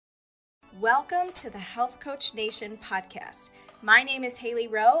Welcome to the Health Coach Nation podcast. My name is Haley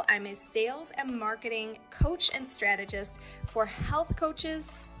Rowe. I'm a sales and marketing coach and strategist for health coaches,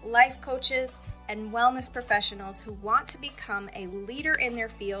 life coaches, and wellness professionals who want to become a leader in their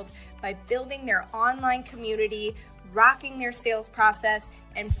field by building their online community, rocking their sales process,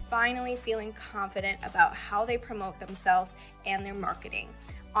 and finally feeling confident about how they promote themselves and their marketing.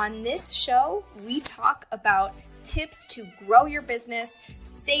 On this show, we talk about tips to grow your business,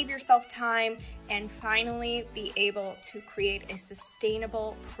 save yourself time, and finally be able to create a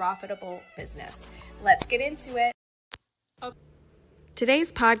sustainable, profitable business. Let's get into it.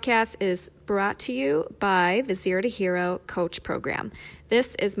 Today's podcast is brought to you by the Zero to Hero Coach Program.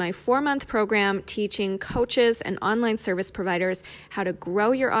 This is my 4-month program teaching coaches and online service providers how to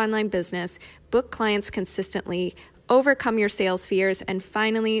grow your online business, book clients consistently, overcome your sales fears, and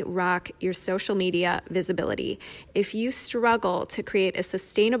finally rock your social media visibility. If you struggle to create a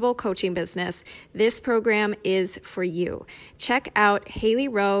sustainable coaching business, this program is for you. Check out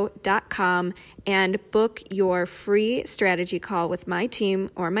haleyrowe.com and book your free strategy call with my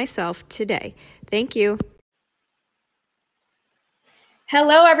team or myself today. Thank you.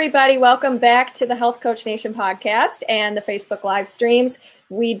 Hello, everybody. Welcome back to the Health Coach Nation podcast and the Facebook live streams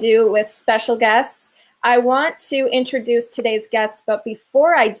we do with special guests. I want to introduce today's guests, but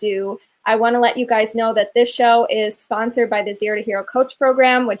before I do, I want to let you guys know that this show is sponsored by the Zero to Hero Coach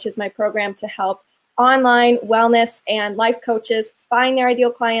Program, which is my program to help online wellness and life coaches find their ideal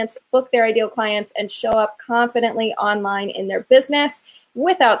clients, book their ideal clients, and show up confidently online in their business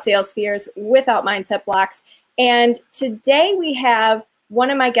without sales fears, without mindset blocks. And today we have one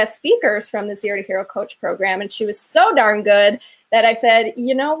of my guest speakers from the Zero to Hero Coach Program, and she was so darn good that I said,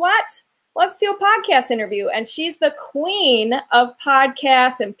 you know what? Let's do a podcast interview. And she's the queen of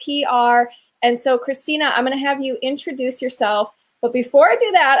podcasts and PR. And so, Christina, I'm going to have you introduce yourself. But before I do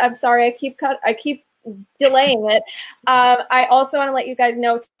that, I'm sorry, I keep delaying it. I also want to let you guys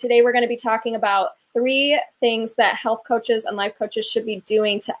know today we're going to be talking about 3 things that health coaches and life coaches should be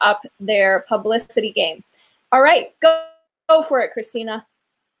doing to up their publicity game. All right, go for it, Christina.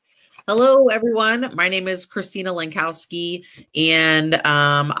 Hello, everyone. My name is Christina Lankowski, and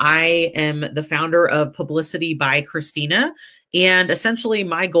I am the founder of Publicity by Christina. And essentially,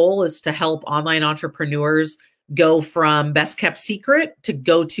 my goal is to help online entrepreneurs go from best kept secret to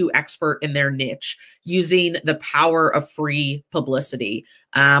go-to expert in their niche using the power of free publicity.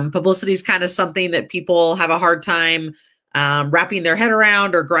 Publicity is kind of something that people have a hard time wrapping their head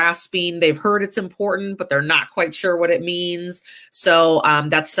around or grasping. They've heard it's important, but they're not quite sure what it means. So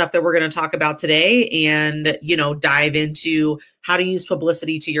that's stuff that we're going to talk about today and, dive into how to use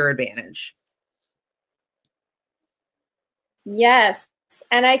publicity to your advantage. Yes.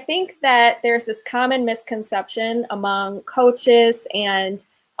 And I think that there's this common misconception among coaches and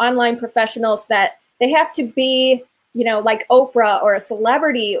online professionals that they have to be like Oprah or a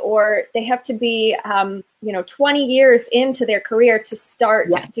celebrity, or they have to be, 20 years into their career to start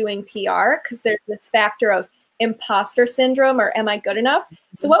doing PR, because there's this factor of imposter syndrome, or am I good enough?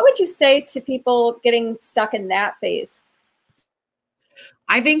 So what would you say to people getting stuck in that phase?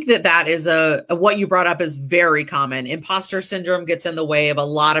 I think that is what you brought up is very common. Imposter syndrome gets in the way of a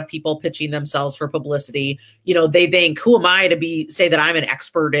lot of people pitching themselves for publicity. They think, who am I to say that I'm an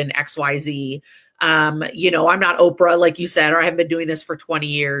expert in XYZ? I'm not Oprah, like you said, or I haven't been doing this for 20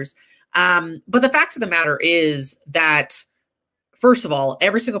 years. But the fact of the matter is that, first of all,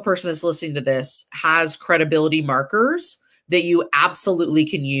 every single person that's listening to this has credibility markers that you absolutely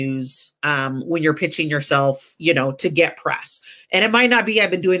can use when you're pitching yourself, to get press. And it might not be,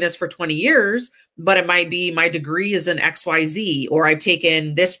 I've been doing this for 20 years, but it might be my degree is in XYZ, or I've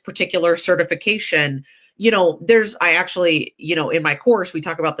taken this particular certification. In my course, we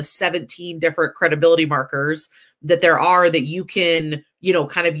talk about the 17 different credibility markers that there are that you can,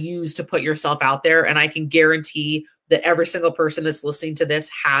 kind of use to put yourself out there. And I can guarantee that every single person that's listening to this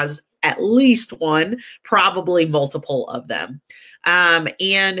has at least one, probably multiple of them.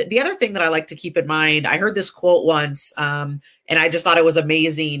 And the other thing that I like to keep in mind, I heard this quote once, and I just thought it was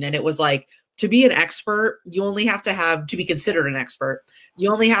amazing. And it was like, to be an expert, you only have to be considered an expert,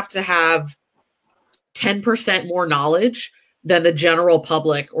 you only have to have 10% more knowledge than the general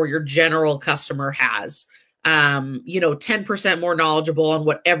public or your general customer has. 10% more knowledgeable on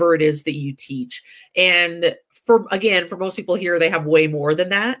whatever it is that you teach. And for most people here, they have way more than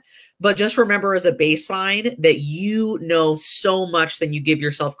that. But just remember as a baseline that you know so much than you give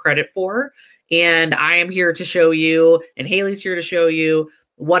yourself credit for. And I am here to show you, and Haley's here to show you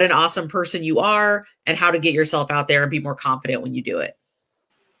what an awesome person you are and how to get yourself out there and be more confident when you do it.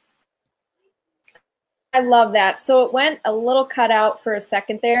 I love that. So it went a little cut out for a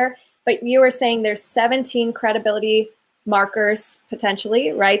second there. but you were saying there's 17 credibility markers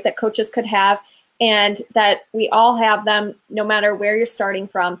potentially, right, that coaches could have, and that we all have them no matter where you're starting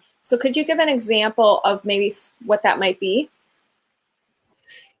from. So could you give an example of maybe what that might be?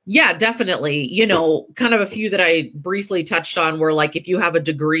 Yeah, definitely. Kind of a few that I briefly touched on were like, if you have a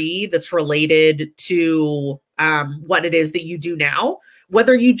degree that's related to what it is that you do now,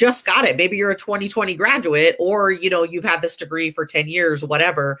 whether you just got it, maybe you're a 2020 graduate, or, you've had this degree for 10 years,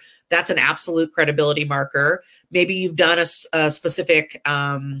 whatever, that's an absolute credibility marker. Maybe you've done a specific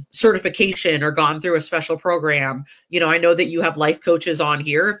certification or gone through a special program. I know that you have life coaches on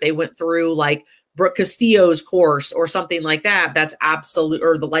here. If they went through like Brooke Castillo's course or something like that, that's absolute,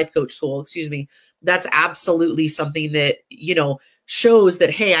 or the life coach school, excuse me, that's absolutely something that, shows that,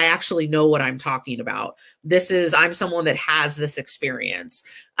 hey, I actually know what I'm talking about. I'm someone that has this experience.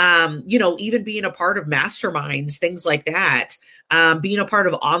 Even being a part of masterminds, things like that, being a part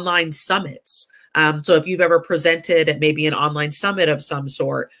of online summits. So if you've ever presented at maybe an online summit of some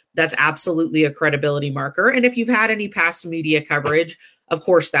sort, that's absolutely a credibility marker. And if you've had any past media coverage, of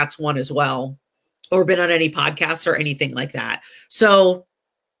course, that's one as well, or been on any podcasts or anything like that. So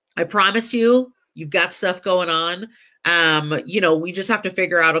I promise you, you've got stuff going on. We just have to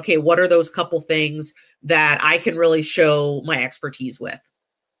figure out, okay, what are those couple things that I can really show my expertise with?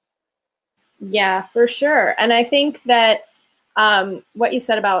 Yeah, for sure. And I think that what you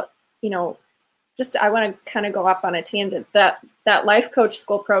said about, I want to kind of go up on a tangent, that life coach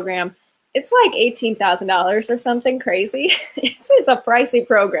school program, it's like $18,000 or something crazy. It's a pricey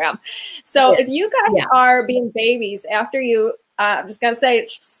program. So if you guys are being babies after you, I'm just going to say it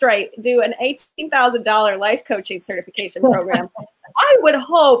straight, do an $18,000 life coaching certification program, I would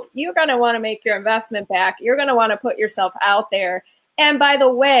hope you're going to want to make your investment back. You're going to want to put yourself out there. And by the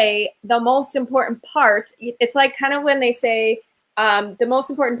way, the most important part, it's like kind of when they say the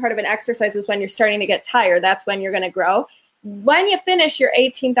most important part of an exercise is when you're starting to get tired. That's when you're going to grow. When you finish your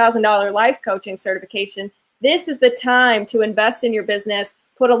 $18,000 life coaching certification, this is the time to invest in your business,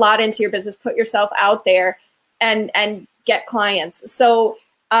 put a lot into your business, put yourself out there and get clients. So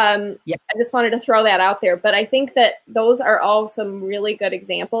I just wanted to throw that out there. But I think that those are all some really good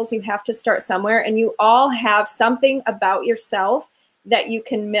examples. You have to start somewhere, and you all have something about yourself that you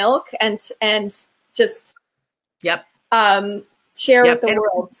can milk and just share with the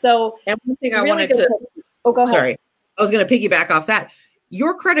world. So and one thing I really wanted to go ahead. Sorry. I was going to piggyback off that.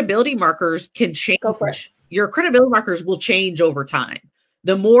 Your credibility markers can change. Go for it. Your credibility markers will change over time.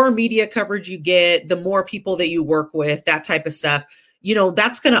 The more media coverage you get, the more people that you work with, that type of stuff,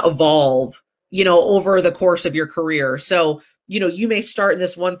 that's going to evolve, over the course of your career. So, you may start in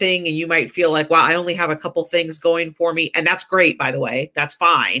this one thing and you might feel like, wow, I only have a couple things going for me. And that's great, by the way, that's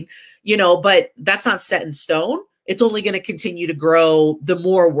fine, but that's not set in stone. It's only going to continue to grow the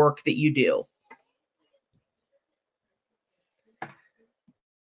more work that you do.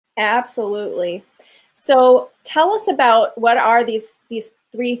 Absolutely. So tell us about what are these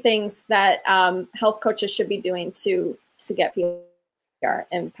three things that health coaches should be doing to get PR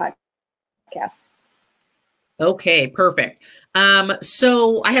and podcasts. Okay, perfect.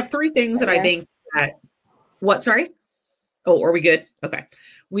 So I have three things that I think that, what, sorry? Oh, are we good? Okay.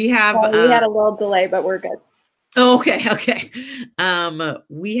 We have, we had a little delay, but we're good. Okay.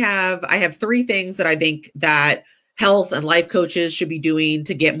 I have three things that I think that health and life coaches should be doing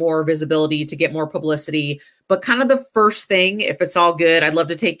to get more visibility, to get more publicity. But kind of the first thing, if it's all good, I'd love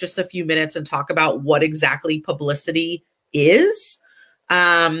to take just a few minutes and talk about what exactly publicity is,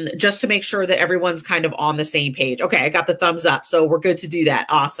 just to make sure that everyone's kind of on the same page. Okay, I got the thumbs up, so we're good to do that.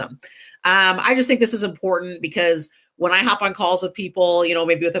 Awesome. I just think this is important because when I hop on calls with people,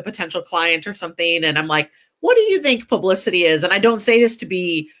 maybe with a potential client or something, and I'm like, what do you think publicity is? And I don't say this to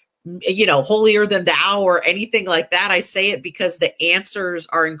be holier than thou or anything like that. I say it because the answers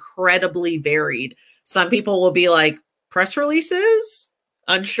are incredibly varied. Some people will be like, press releases?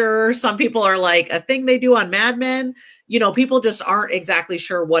 Unsure. Some people are like, a thing they do on Mad Men. People just aren't exactly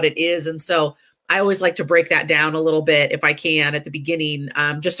sure what it is. And so I always like to break that down a little bit if I can at the beginning,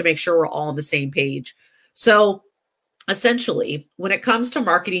 just to make sure we're all on the same page. So essentially, when it comes to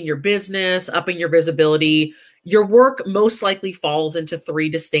marketing your business, upping your visibility, your work most likely falls into three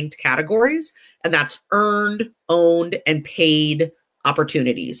distinct categories, and that's earned, owned, and paid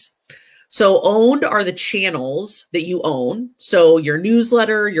opportunities. So owned are the channels that you own. So your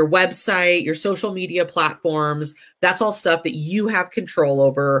newsletter, your website, your social media platforms, that's all stuff that you have control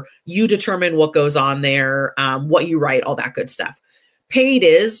over. You determine what goes on there, what you write, all that good stuff. Paid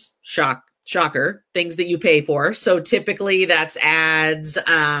is, shocker, things that you pay for. So typically that's ads,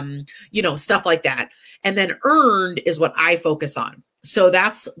 stuff like that. And then earned is what I focus on. So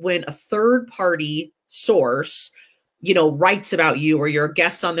that's when a third party source, writes about you, or you're a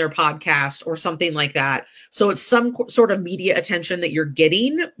guest on their podcast or something like that. So it's some sort of media attention that you're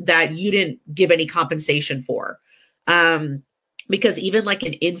getting that you didn't give any compensation for. Because even like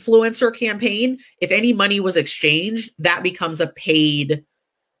an influencer campaign, if any money was exchanged, that becomes a paid,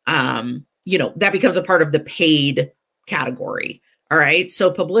 that becomes a part of the paid category. All right. So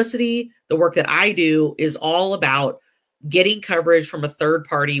publicity, the work that I do, is all about getting coverage from a third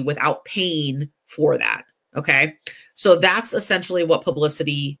party without paying for that. Okay. So that's essentially what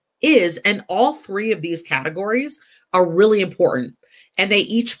publicity is. And all three of these categories are really important. And they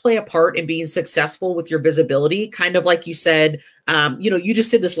each play a part in being successful with your visibility. Kind of like you said, you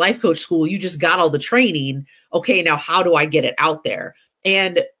just did this life coach school. You just got all the training. Okay, now how do I get it out there?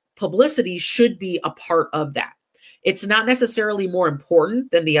 And publicity should be a part of that. It's not necessarily more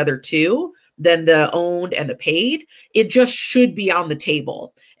important than the other two, than the owned and the paid. It just should be on the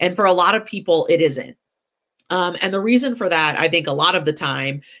table. And for a lot of people, it isn't. And the reason for that, I think a lot of the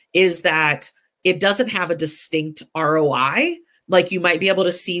time, is that it doesn't have a distinct ROI like you might be able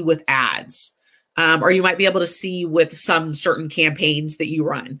to see with ads, or you might be able to see with some certain campaigns that you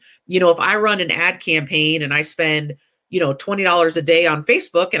run. If I run an ad campaign and I spend, $20 a day on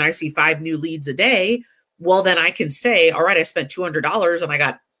Facebook and I see 5 new leads a day, well, then I can say, all right, I spent $200 and I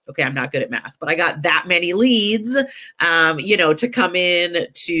got, okay, I'm not good at math, but I got that many leads, to come in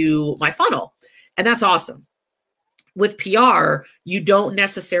to my funnel. And that's awesome. With PR, you don't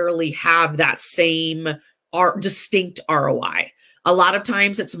necessarily have that same distinct ROI. A lot of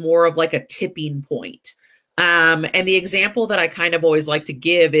times it's more of like a tipping point. And the example that I kind of always like to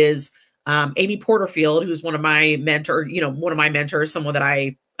give is Amy Porterfield, who's one of my mentors, someone that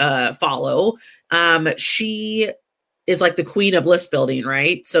I follow. She is like the queen of list building,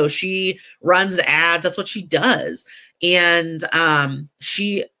 right? So she runs ads. That's what she does. And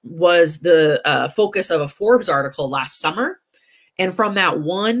she was the focus of a Forbes article last summer. And from that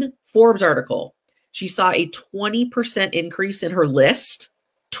one Forbes article, she saw a 20% increase in her list,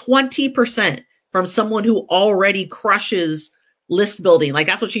 20% from someone who already crushes list building. Like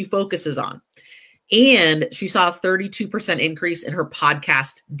that's what she focuses on. And she saw a 32% increase in her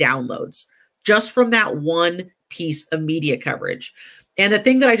podcast downloads just from that one piece of media coverage. And the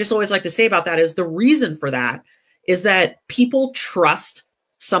thing that I just always like to say about that is the reason for that is that people trust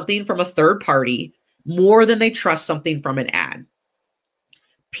something from a third party more than they trust something from an ad.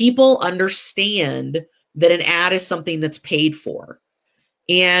 People understand that an ad is something that's paid for.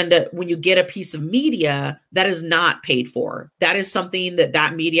 And when you get a piece of media that is not paid for, that is something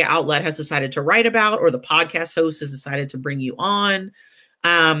that media outlet has decided to write about, or the podcast host has decided to bring you on.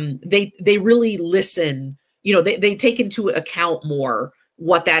 They really listen, they take into account more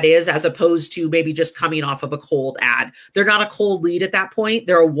what that is, as opposed to maybe just coming off of a cold ad. They're not a cold lead at that point.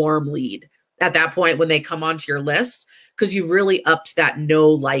 They're a warm lead at that point when they come onto your list, because you've really upped that know,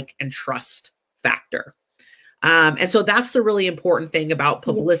 like, and trust factor. And so that's the really important thing about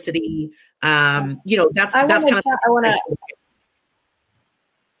publicity. That's kind of.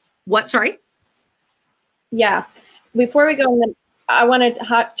 What? Sorry. Yeah. Before we go, I want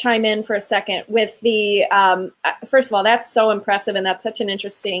to chime in for a second with the. First of all, that's so impressive, and that's such an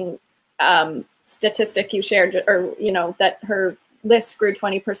interesting statistic you shared, or that her list grew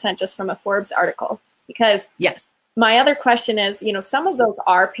 20% just from a Forbes article. Because yes, my other question is, some of those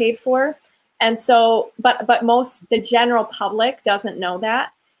are paid for. And so, but the general public doesn't know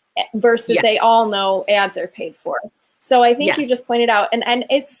that, versus they all know ads are paid for. So I think you just pointed out, and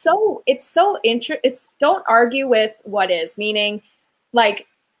it's don't argue with what is, meaning, like,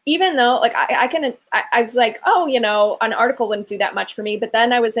 even though, like, I was like, oh, an article wouldn't do that much for me. But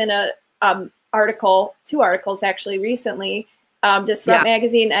then I was in a two articles actually recently, Disrupt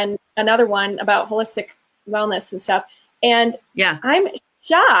Magazine and another one about holistic wellness and stuff. And I'm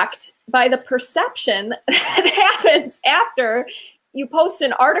shocked by the perception that happens after you post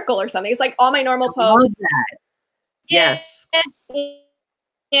an article or something. It's like all my normal posts. Love that. Yes. And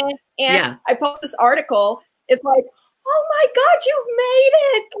I post this article. It's like, oh my God, you've made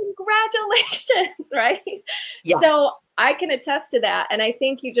it. Congratulations. Right. Yeah. So I can attest to that. And I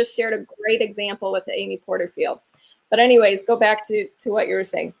think you just shared a great example with Amy Porterfield. But anyways, go back to what you were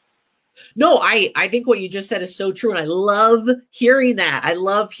saying. No, I think what you just said is so true. And I love hearing that. I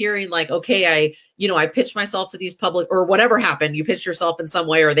love hearing, like, okay, I pitched myself to these public, or whatever happened. You pitched yourself in some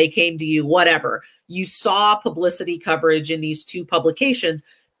way, or they came to you, whatever. You saw publicity coverage in these two publications.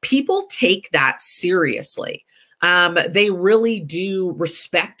 People take that seriously. They really do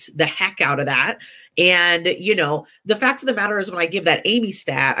respect the heck out of that. And, the fact of the matter is, when I give that Amy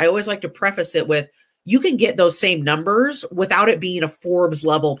stat, I always like to preface it with, you can get those same numbers without it being a Forbes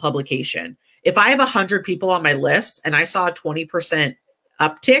level publication. If I have 100 people on my list and I saw a 20%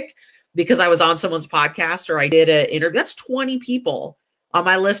 uptick because I was on someone's podcast or I did an interview, that's 20 people on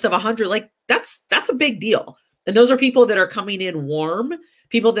my list of 100. Like that's a big deal. And those are people that are coming in warm,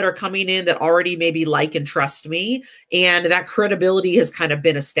 people that are coming in that already maybe like and trust me. And that credibility has kind of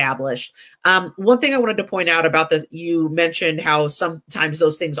been established. One thing I wanted to point out about this, you mentioned how sometimes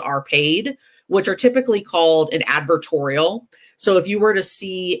those things are paid, which are typically called an advertorial. So if you were to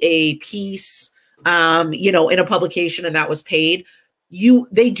see a piece, in a publication and that was paid,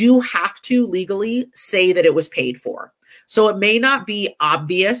 they do have to legally say that it was paid for. So it may not be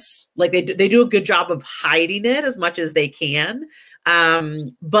obvious, like they do a good job of hiding it as much as they can,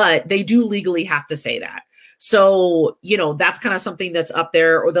 but they do legally have to say that. So, that's kind of something that's up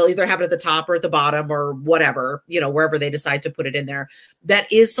there, or they'll either have it at the top or at the bottom or whatever, wherever they decide to put it in there.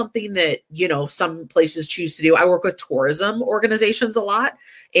 That is something that, some places choose to do. I work with tourism organizations a lot,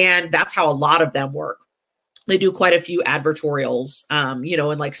 and that's how a lot of them work. They do quite a few advertorials,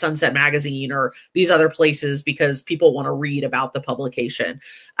 in like Sunset Magazine or these other places because people want to read about the publication.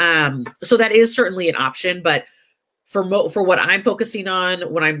 So that is certainly an option, but for what I'm focusing on,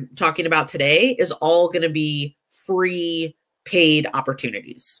 what I'm talking about today is all going to be free paid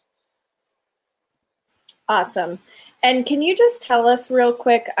opportunities. Awesome. And can you just tell us real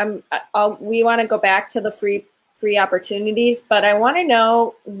quick, we want to go back to the free opportunities, but I want to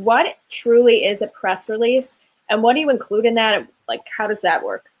know what truly is a press release and what do you include in that? Like, how does that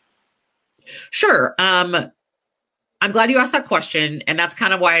work? Sure. I'm glad you asked that question. And that's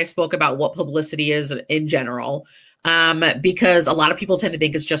kind of why I spoke about what publicity is in general. Because a lot of people tend to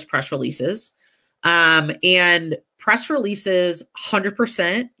think it's just press releases. And press releases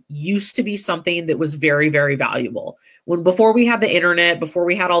 100% used to be something that was very, very valuable. Before we had the internet, before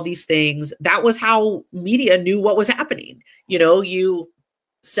we had all these things, that was how media knew what was happening. You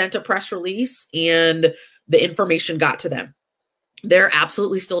sent a press release and the information got to them. There are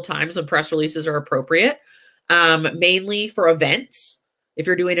absolutely still times when press releases are appropriate, mainly for events. If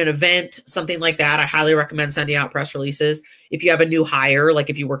you're doing an event, something like that, I highly recommend sending out press releases. If you have a new hire, like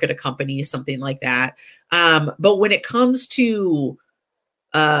if you work at a company, something like that. But when it comes to,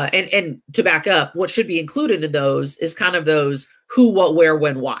 and to back up, what should be included in those is kind of those who, what, where,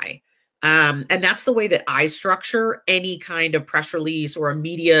 when, why. And that's the way that I structure any kind of press release or a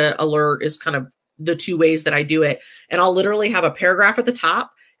media alert is kind of the two ways that I do it. And I'll literally have a paragraph at the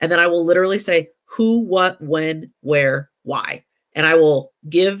top, and then I will literally say who, what, when, where, why. And I will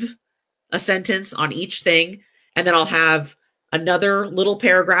give a sentence on each thing. And then I'll have another little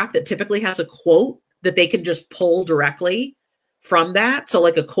paragraph that typically has a quote that they can just pull directly from that. So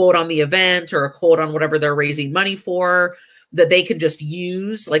like a quote on the event or a quote on whatever they're raising money for that they can just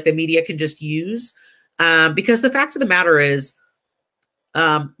use, like the media can just use. Because the fact of the matter is,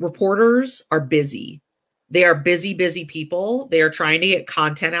 reporters are busy. They are busy, busy people. They are trying to get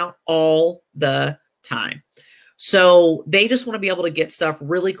content out all the time. So they just want to be able to get stuff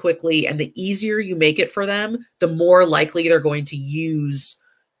really quickly. And the easier you make it for them, the more likely they're going to use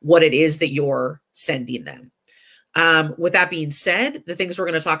what it is that you're sending them. With that being said, the things we're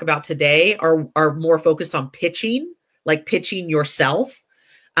going to talk about today are more focused on pitching, like pitching yourself.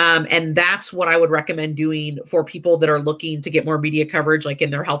 And that's what I would recommend doing for people that are looking to get more media coverage, like in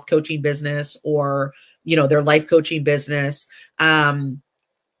their health coaching business or, their life coaching business.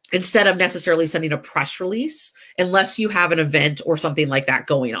 Instead of necessarily sending a press release, unless you have an event or something like that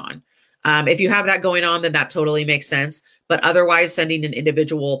going on. If you have that going on, then that totally makes sense. But otherwise, sending an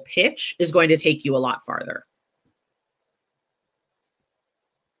individual pitch is going to take you a lot farther.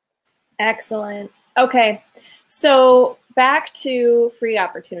 Excellent. Okay. So back to free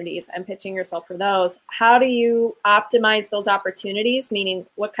opportunities and pitching yourself for those. How do you optimize those opportunities? Meaning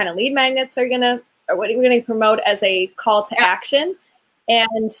what kind of lead magnets what are you going to promote as a call to action?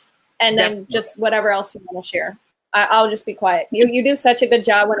 And then Definitely. Just whatever else you want to share. I'll just be quiet. You do such a good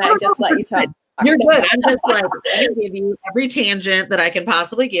job when I just let you talk. You're good. I'm just like, I can give you every tangent that I can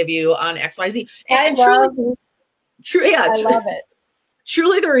possibly give you on XYZ. And truly, I love it.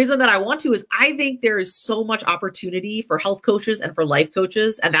 Truly, the reason that I want to is I think there is so much opportunity for health coaches and for life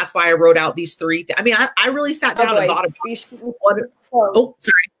coaches. And that's why I wrote out these three. I really sat down and thought about Oh,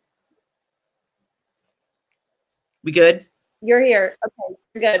 sorry. We good? You're here. Okay,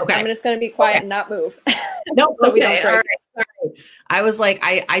 you're good. Okay. I'm just going to be quiet and not move. No, so okay. All right. Sorry. I was like,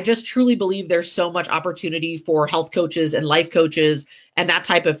 I just truly believe there's so much opportunity for health coaches and life coaches and that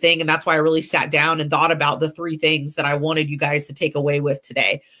type of thing. And that's why I really sat down and thought about the three things that I wanted you guys to take away with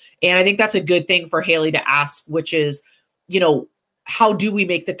today. And I think that's a good thing for Haley to ask, which is, how do we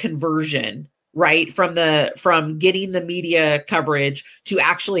make the conversion right? From getting the media coverage to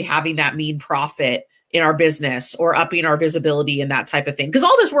actually having that mean profit in our business or upping our visibility and that type of thing. Because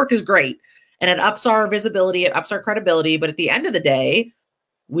all this work is great and it ups our visibility, it ups our credibility. But at the end of the day,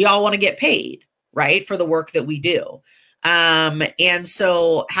 we all want to get paid, right, for the work that we do. And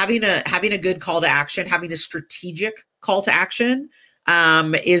so having a good call to action, having a strategic call to action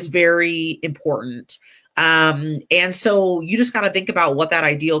is very important. And so you just got to think about what that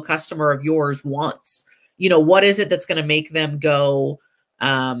ideal customer of yours wants. What is it that's going to make them go,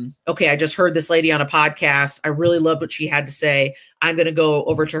 okay, I just heard this lady on a podcast. I really loved what she had to say. I'm going to go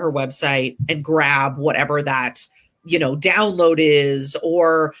over to her website and grab whatever that, download is,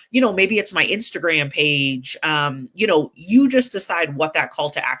 or, maybe it's my Instagram page. You just decide what that call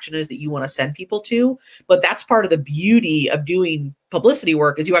to action is that you want to send people to. But that's part of the beauty of doing publicity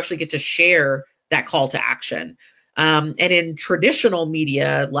work is you actually get to share that call to action. And in traditional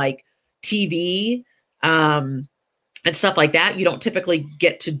media like TV, and stuff like that, you don't typically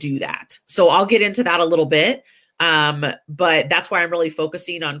get to do that. So I'll get into that a little bit. But that's why I'm really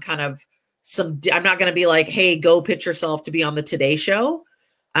focusing on kind of I'm not going to be like, hey, go pitch yourself to be on the Today Show,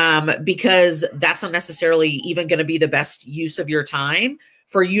 because that's not necessarily even going to be the best use of your time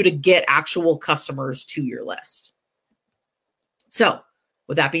for you to get actual customers to your list. So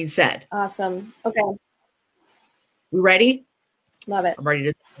with that being said. Awesome. Okay. We ready? Love it. I'm ready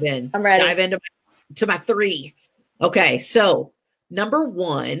to dive in. I'm ready. Dive into my 3. Okay. So number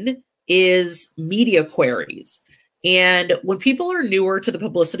 1 is media queries. And when people are newer to the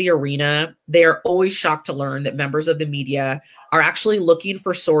publicity arena, they are always shocked to learn that members of the media are actually looking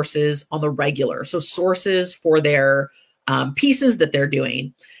for sources on the regular. So sources for their pieces that they're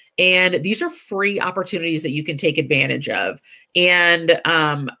doing. And these are free opportunities that you can take advantage of. And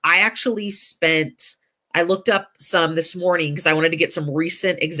I looked up some this morning because I wanted to get some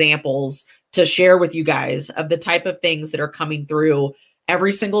recent examples to share with you guys of the type of things that are coming through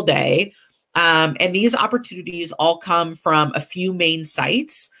every single day. And these opportunities all come from a few main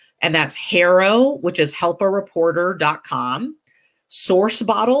sites, and that's HARO, which is helpareporter.com,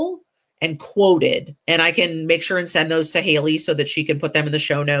 SourceBottle, and Quoted. And I can make sure and send those to Haley so that she can put them in the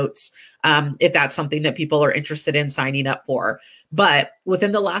show notes if that's something that people are interested in signing up for. But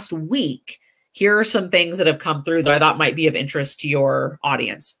within the last week, here are some things that have come through that I thought might be of interest to your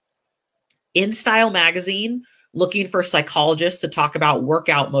audience. InStyle Magazine, looking for psychologists to talk about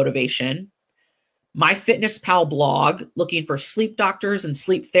workout motivation. MyFitnessPal blog, looking for sleep doctors and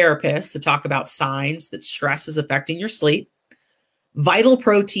sleep therapists to talk about signs that stress is affecting your sleep. Vital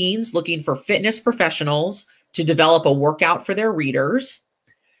Proteins, looking for fitness professionals to develop a workout for their readers.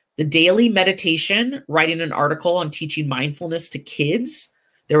 The Daily Meditation, writing an article on teaching mindfulness to kids.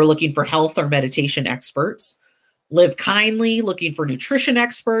 They were looking for health or meditation experts. Live Kindly, looking for nutrition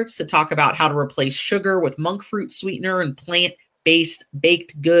experts to talk about how to replace sugar with monk fruit sweetener and plant-based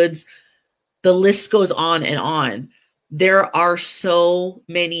baked goods. The list goes on and on. There are so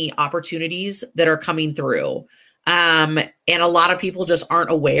many opportunities that are coming through. And a lot of people just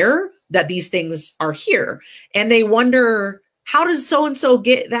aren't aware that these things are here. And they wonder, how does so-and-so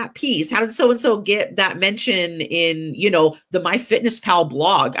get that piece? How did so-and-so get that mention in, the MyFitnessPal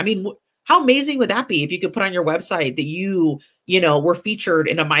blog? I mean, how amazing would that be if you could put on your website that you were featured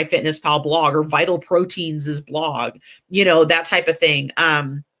in a MyFitnessPal blog or Vital Proteins' blog, that type of thing.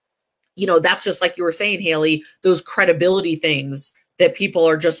 That's just like you were saying, Haley, those credibility things that people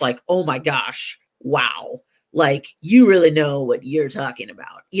are just like, oh my gosh, wow. Like, you really know what you're talking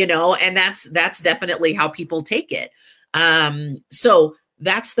about, and that's definitely how people take it. So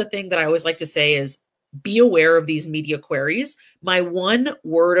that's the thing that I always like to say is be aware of these media queries. My one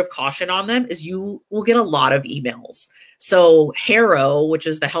word of caution on them is you will get a lot of emails. So HARO, which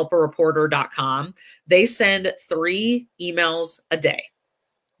is the helpareporter.com, they send 3 emails a day.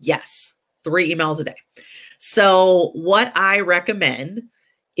 Yes, 3 emails a day. So what I recommend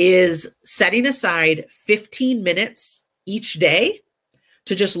is setting aside 15 minutes each day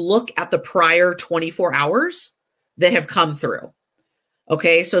to just look at the prior 24 hours that have come through.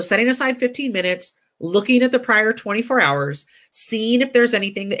 Okay, so setting aside 15 minutes, looking at the prior 24 hours, seeing if there's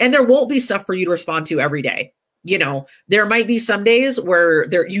anything, and there won't be stuff for you to respond to every day. There might be some days where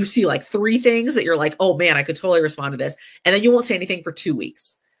you see like 3 things that you're like, oh man, I could totally respond to this. And then you won't say anything for 2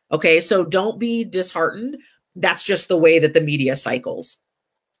 weeks. Okay, so don't be disheartened. That's just the way that the media cycles.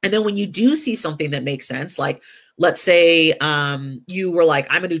 And then when you do see something that makes sense, like let's say you were like,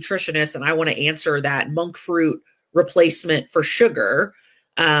 I'm a nutritionist and I want to answer that monk fruit replacement for sugar,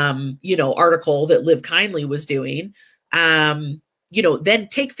 article that Live Kindly was doing, then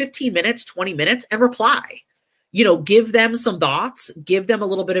take 15 minutes, 20 minutes and reply. give them some thoughts, give them a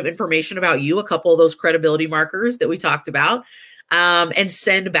little bit of information about you, a couple of those credibility markers that we talked about, and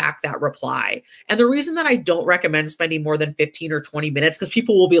send back that reply. And the reason that I don't recommend spending more than 15 or 20 minutes, because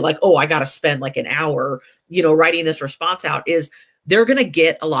people will be like, oh, I got to spend like an hour, writing this response out, is they're going to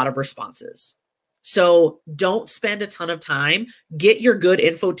get a lot of responses. So don't spend a ton of time. Get your good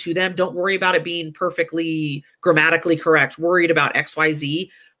info to them. Don't worry about it being perfectly grammatically correct, worried about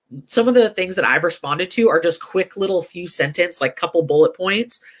XYZ. Some of the things that I've responded to are just quick little few sentence, like couple bullet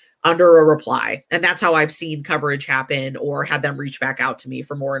points under a reply. And that's how I've seen coverage happen or had them reach back out to me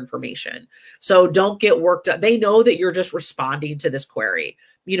for more information. So don't get worked up. They know that you're just responding to this query.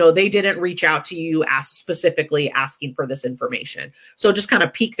 They didn't reach out to you specifically asking for this information. So just kind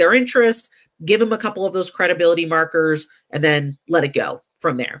of pique their interest, give them a couple of those credibility markers, and then let it go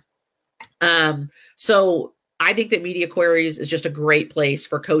from there. So I think that media queries is just a great place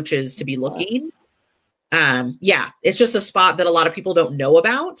for coaches to be looking. It's just a spot that a lot of people don't know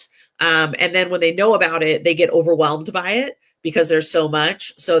about. And then when they know about it, they get overwhelmed by it because there's so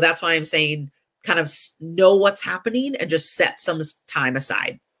much. So that's why I'm saying kind of know what's happening and just set some time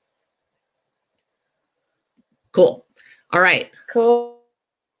aside. Cool. All right. Cool.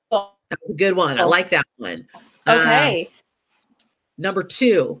 That's a good one. I like that one. Okay. Number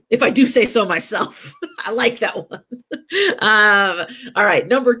 2, if I do say so myself, I like that one. All right.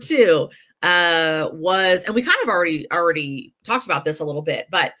 Number 2 was, and we kind of already talked about this a little bit,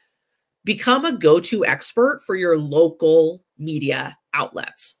 but become a go-to expert for your local media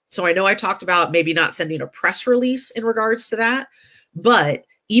outlets. So I know I talked about maybe not sending a press release in regards to that, but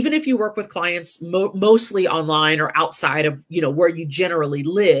even if you work with clients mostly online or outside of, where you generally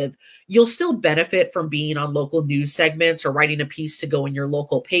live, you'll still benefit from being on local news segments or writing a piece to go in your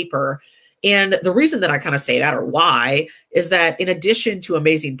local paper. And the reason that I kind of say that, or why, is that in addition to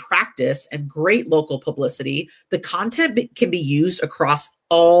amazing practice and great local publicity, the content can be used across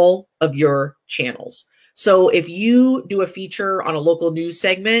all of your channels. So if you do a feature on a local news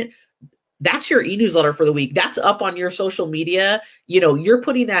segment, that's your e-newsletter for the week. That's up on your social media. You're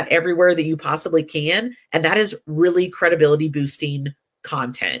putting that everywhere that you possibly can. And that is really credibility boosting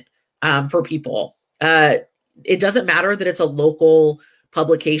content for people. It doesn't matter that it's a local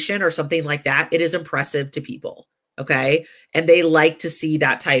publication or something like that. It is impressive to people. Okay. And they like to see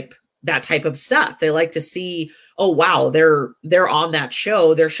that type of stuff. They like to see, oh, wow, they're on that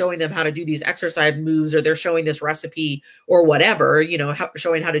show. They're showing them how to do these exercise moves, or they're showing this recipe or whatever,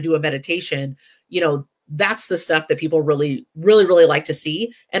 showing how to do a meditation. That's the stuff that people really, really, really like to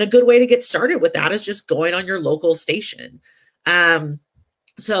see. And a good way to get started with that is just going on your local station.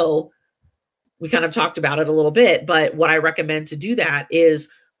 So we kind of talked about it a little bit, but what I recommend to do that is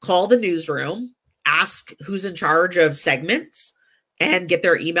call the newsroom, ask who's in charge of segments, and get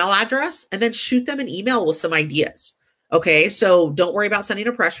their email address, and then shoot them an email with some ideas. Okay. So don't worry about sending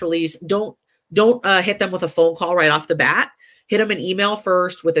a press release. Don't hit them with a phone call right off the bat. Hit them an email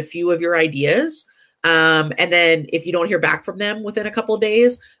first with a few of your ideas. And then if you don't hear back from them within a couple of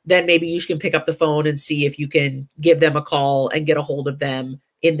days, then maybe you can pick up the phone and see if you can give them a call and get a hold of them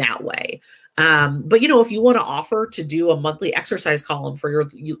in that way. But if you want to offer to do a monthly exercise column for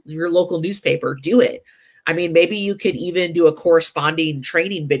your local newspaper, do it. I mean, maybe you could even do a corresponding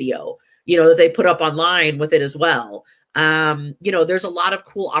training video, that they put up online with it as well. There's a lot of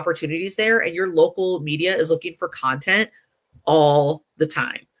cool opportunities there, and your local media is looking for content all the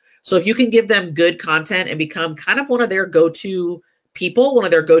time. So if you can give them good content and become kind of one of their go-to people, one of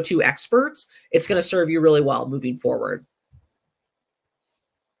their go-to experts, it's going to serve you really well moving forward.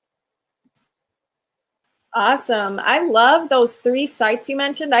 Awesome. I love those 3 sites you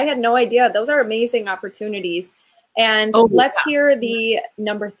mentioned. I had no idea. Those are amazing opportunities. And let's hear the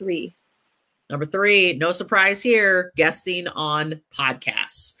number 3. Number 3, no surprise here, guesting on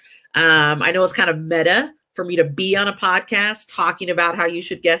podcasts. I know it's kind of meta for me to be on a podcast talking about how you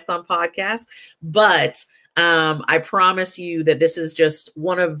should guest on podcasts, but I promise you that this is just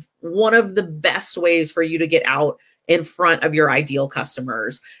one of the best ways for you to get out in front of your ideal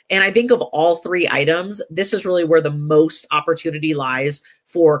customers. And I think of all 3 items, this is really where the most opportunity lies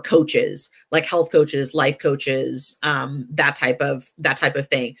for coaches, like health coaches, life coaches, that type of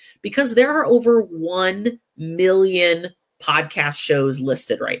thing, because there are over 1 million podcast shows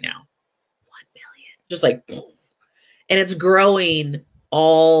listed right now. 1 million, just like, and it's growing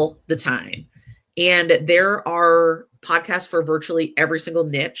all the time. And there are podcasts for virtually every single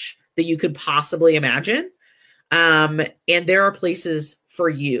niche that you could possibly imagine. And there are places for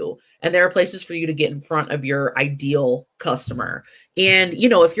you. And there are places for you to get in front of your ideal customer. And,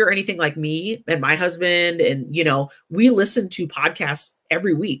 if you're anything like me and my husband, and, we listen to podcasts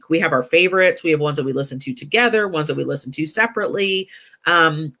every week. We have our favorites. We have ones that we listen to together, ones that we listen to separately.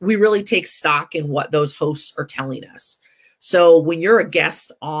 We really take stock in what those hosts are telling us. So when you're a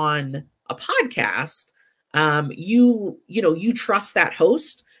guest on a podcast, you trust that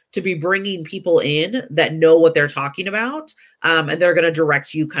host to be bringing people in that know what they're talking about, and they're going to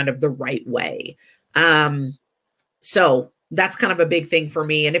direct you kind of the right way. So that's kind of a big thing for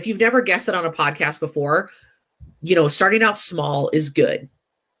me. And if you've never guested on a podcast before, starting out small is good.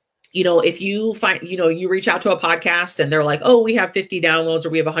 If you find, you reach out to a podcast and they're like, oh, we have 50 downloads or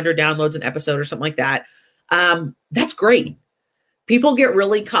we have 100 downloads an episode or something like that. That's great. People get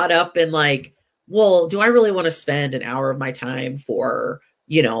really caught up in like, well, do I really want to spend an hour of my time for,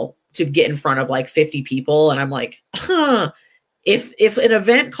 to get in front of like 50 people? And I'm like, if an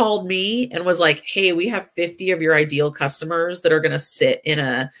event called me and was like, hey, we have 50 of your ideal customers that are going to sit in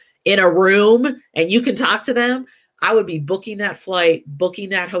a room and you can talk to them, I would be booking that flight, booking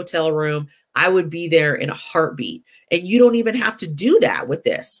that hotel room. I would be there in a heartbeat. And you don't even have to do that with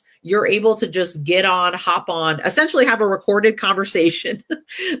this. You're able to just get on, hop on, essentially have a recorded conversation,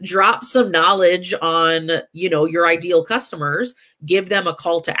 drop some knowledge on, your ideal customers, give them a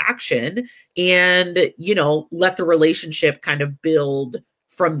call to action, and, let the relationship kind of build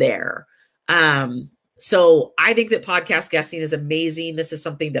from there. So I think that podcast guesting is amazing. This is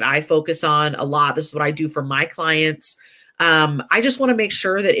something that I focus on a lot. This is what I do for my clients. I just want to make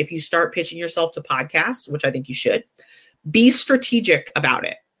sure that if you start pitching yourself to podcasts, which I think you should, be strategic about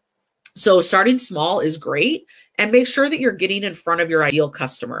it. So starting small is great, and make sure that you're getting in front of your ideal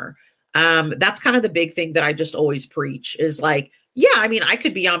customer. That's kind of the big thing that I just always preach is like, yeah, I mean, I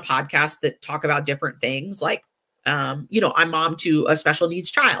could be on podcasts that talk about different things. Like, I'm mom to a special needs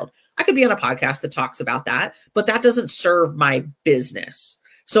child. I could be on a podcast that talks about that, but that doesn't serve my business.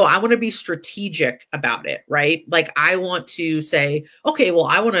 So I want to be strategic about it, right? Like I want to say, okay, well,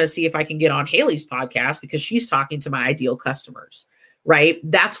 I want to see if I can get on Haley's podcast because she's talking to my ideal customers, right?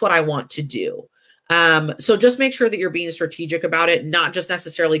 That's what I want to do. So just make sure that you're being strategic about it, not just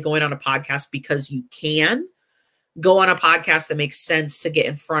necessarily going on a podcast because you can. Go on a podcast that makes sense to get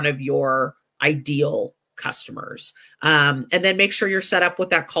in front of your ideal customers. And then make sure you're set up with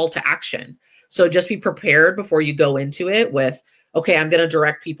that call to action. So just be prepared before you go into it with, okay, I'm going to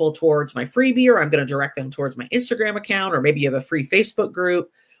direct people towards my freebie, or I'm going to direct them towards my Instagram account, or maybe you have a free Facebook group,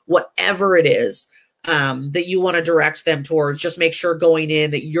 whatever it is that you want to direct them towards. Just make sure going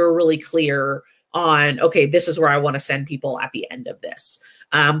in that you're really clear on, okay, this is where I want to send people at the end of this.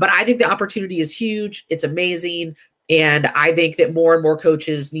 But I think the opportunity is huge. It's amazing. And I think that more and more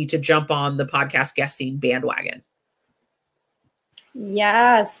coaches need to jump on the podcast guesting bandwagon.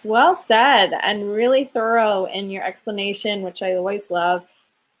 Yes, well said, and really thorough in your explanation, which I always love.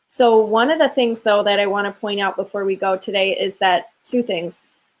 So one of the things, though, that I want to point out before we go today is that two things.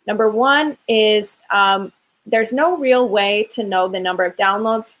 Number one is there's no real way to know the number of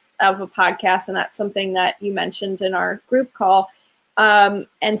downloads of a podcast, and that's something that you mentioned in our group call.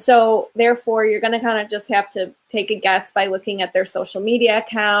 And so therefore you're going to kind of just have to take a guess by looking at their social media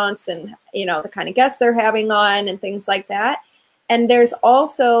accounts and, the kind of guests they're having on and things like that. And there's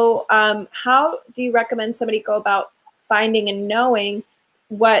also, how do you recommend somebody go about finding and knowing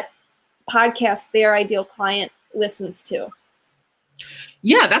what podcast their ideal client listens to?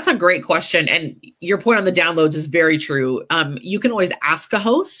 Yeah, that's a great question. And your point on the downloads is very true. You can always ask a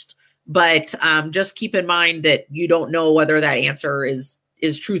host, but just keep in mind that you don't know whether that answer is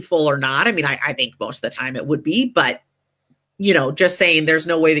truthful or not. I mean, I think most of the time it would be, but just saying there's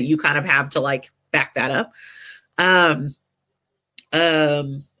no way that you kind of have to like back that up.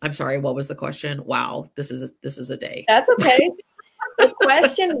 I'm sorry, what was the question? Wow, this is a day. That's okay. The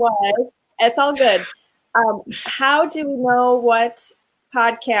question was, it's all good. How do we know what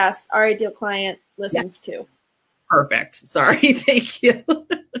podcasts our ideal client listens to? Perfect. Sorry. Thank you.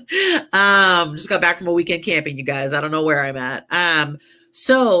 Just got back from a weekend camping, you guys. I don't know where I'm at.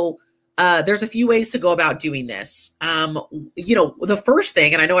 So there's a few ways to go about doing this. The first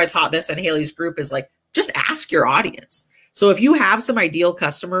thing, and I know I taught this in Haley's group, is like, just ask your audience. So if you have some ideal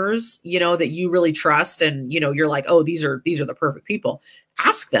customers, that you really trust and, you're like, oh, these are the perfect people,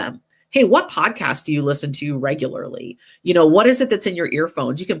 ask them, hey, what podcast do you listen to regularly? What is it that's in your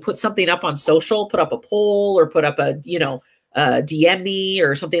earphones? You can put something up on social, put up a poll or put up a, DM me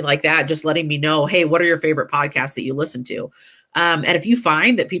or something like that, just letting me know, hey, what are your favorite podcasts that you listen to? And if you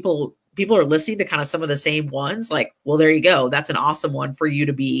find that people are listening to kind of some of the same ones, like, well, there you go. That's an awesome one for you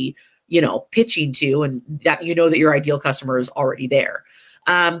to be, pitching to, and that that your ideal customer is already there.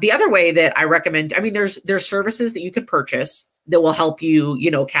 The other way that I recommend, I mean, there's services that you can purchase that will help you,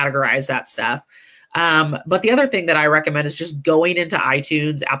 categorize that stuff. But the other thing that I recommend is just going into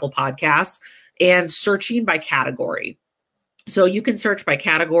iTunes, Apple Podcasts, and searching by category. So you can search by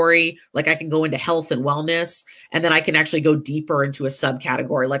category, like I can go into health and wellness, and then I can actually go deeper into a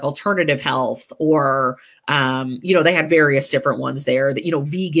subcategory like alternative health, or they have various different ones there that,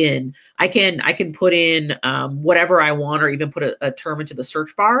 vegan. I can put in whatever I want, or even put a term into the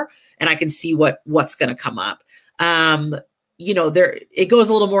search bar, and I can see what's going to come up. It goes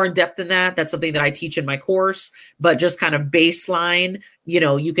a little more in depth than that. That's something that I teach in my course, but just kind of baseline,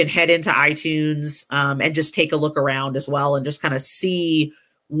 you can head into iTunes and just take a look around as well, and just kind of see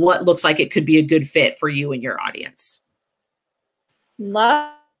what looks like it could be a good fit for you and your audience. Love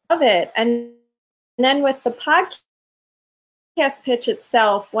it. And then with the podcast pitch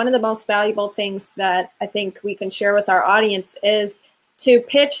itself, one of the most valuable things that I think we can share with our audience is to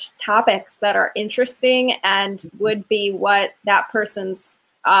pitch topics that are interesting and would be what that person's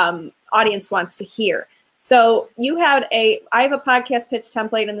audience wants to hear. So I have a podcast pitch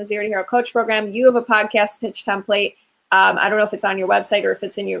template in the Zero to Hero Coach program. You have a podcast pitch template. I don't know if it's on your website or if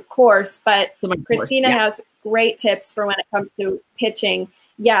it's in your course, but Christina has great tips for when it comes to pitching.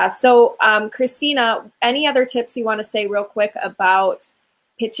 Yeah. So Christina, any other tips you want to say real quick about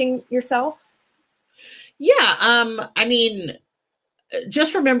pitching yourself? Yeah.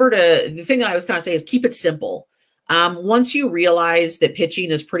 Just remember the thing that I was going to say is keep it simple. Once you realize that pitching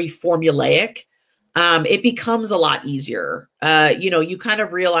is pretty formulaic, it becomes a lot easier. You kind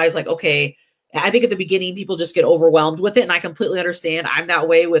of realize like, okay, I think at the beginning, people just get overwhelmed with it. And I completely understand. I'm that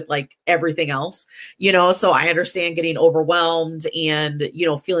way with like everything else, so I understand getting overwhelmed and,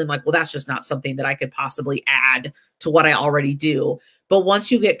 feeling like, well, that's just not something that I could possibly add to what I already do. But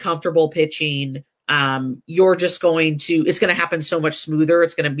once you get comfortable pitching, it's going to happen so much smoother.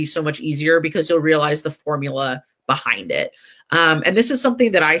 It's going to be so much easier because you'll realize the formula behind it. And this is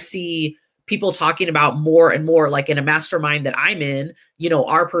something that I see people talking about more and more, like in a mastermind that I'm in,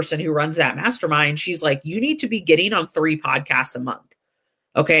 our person who runs that mastermind, she's like, you need to be getting on 3 podcasts a month.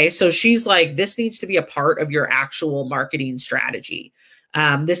 Okay. So she's like, this needs to be a part of your actual marketing strategy.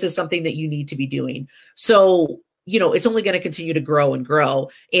 This is something that you need to be doing. So it's only going to continue to grow and grow.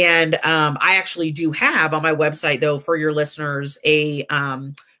 And I actually do have on my website, though, for your listeners, a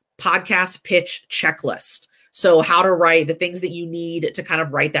podcast pitch checklist. So how to write the things that you need to kind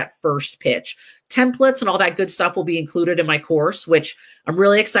of write that first pitch. Templates and all that good stuff will be included in my course, which I'm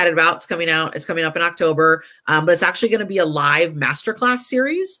really excited about. It's coming up in October, but it's actually going to be a live masterclass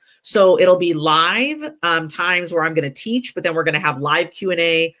series. So it'll be live times where I'm going to teach, but then we're going to have live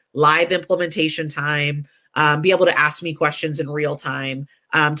Q&A, live implementation time, be able to ask me questions in real time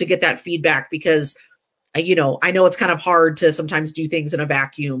to get that feedback, because I know it's kind of hard to sometimes do things in a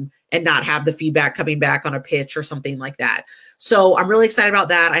vacuum and not have the feedback coming back on a pitch or something like that. So I'm really excited about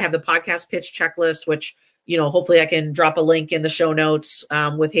that. I have the podcast pitch checklist, which, hopefully I can drop a link in the show notes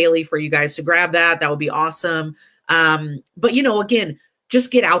with Haley for you guys to grab that. That would be awesome. But, again,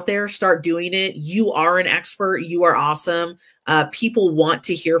 just get out there, start doing it. You are an expert. You are awesome. People want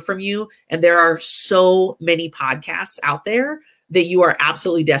to hear from you. And there are so many podcasts out there that you are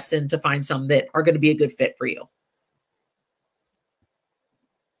absolutely destined to find some that are going to be a good fit for you.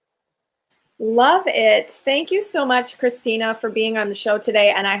 Love it. Thank you so much, Christina, for being on the show today.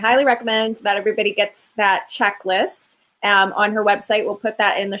 And I highly recommend that everybody gets that checklist on her website. We'll put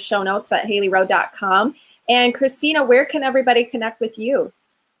that in the show notes at haleyrowe.com. And Christina, where can everybody connect with you?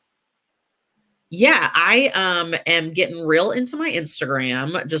 Yeah, I am getting real into my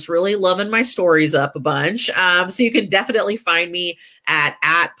Instagram, just really loving my stories up a bunch. So you can definitely find me at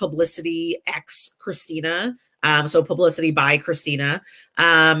PublicityXChristina. So Publicity by Christina.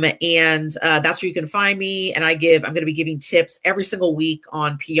 And that's where you can find me. And I'm going to be giving tips every single week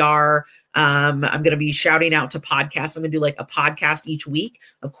on PR. I'm going to be shouting out to podcasts. I'm going to do like a podcast each week.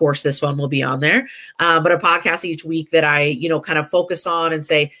 Of course, this one will be on there, but a podcast each week that I, kind of focus on and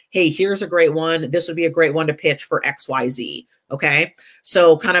say, hey, here's a great one. This would be a great one to pitch for XYZ. Okay.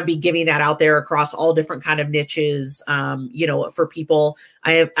 So kind of be giving that out there across all different kind of niches, for people.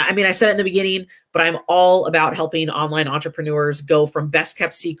 I said it in the beginning, but I'm all about helping online entrepreneurs go from best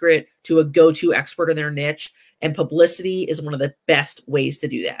kept secret to a go-to expert in their niche. And publicity is one of the best ways to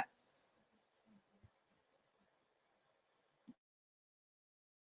do that.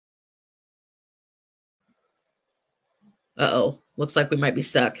 Uh-oh, looks like we might be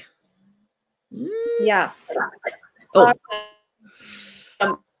stuck. Yeah. Oh.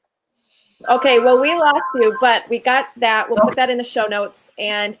 Okay, well, we lost you, but we got that. We'll put that in the show notes.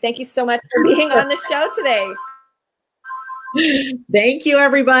 And thank you so much for being on the show today. Thank you,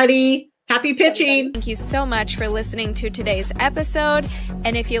 everybody. Happy pitching. Thank you so much for listening to today's episode.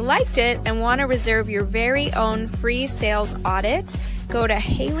 And if you liked it and want to reserve your very own free sales audit, go to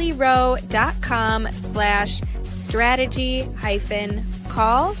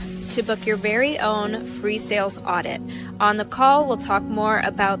haleyrowe.com/strategy-call to book your very own free sales audit. On the call, we'll talk more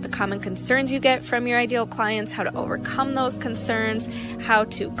about the common concerns you get from your ideal clients, how to overcome those concerns, how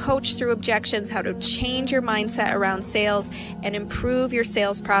to coach through objections, how to change your mindset around sales, and improve your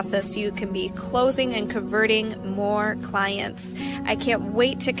sales process so you can be closing and converting more clients. I can't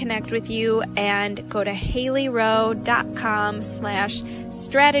wait to connect with you, and go to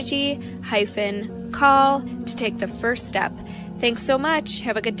haleyrowe.com/strategy-call to take the first step. Thanks so much.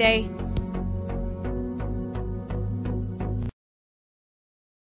 Have a good day.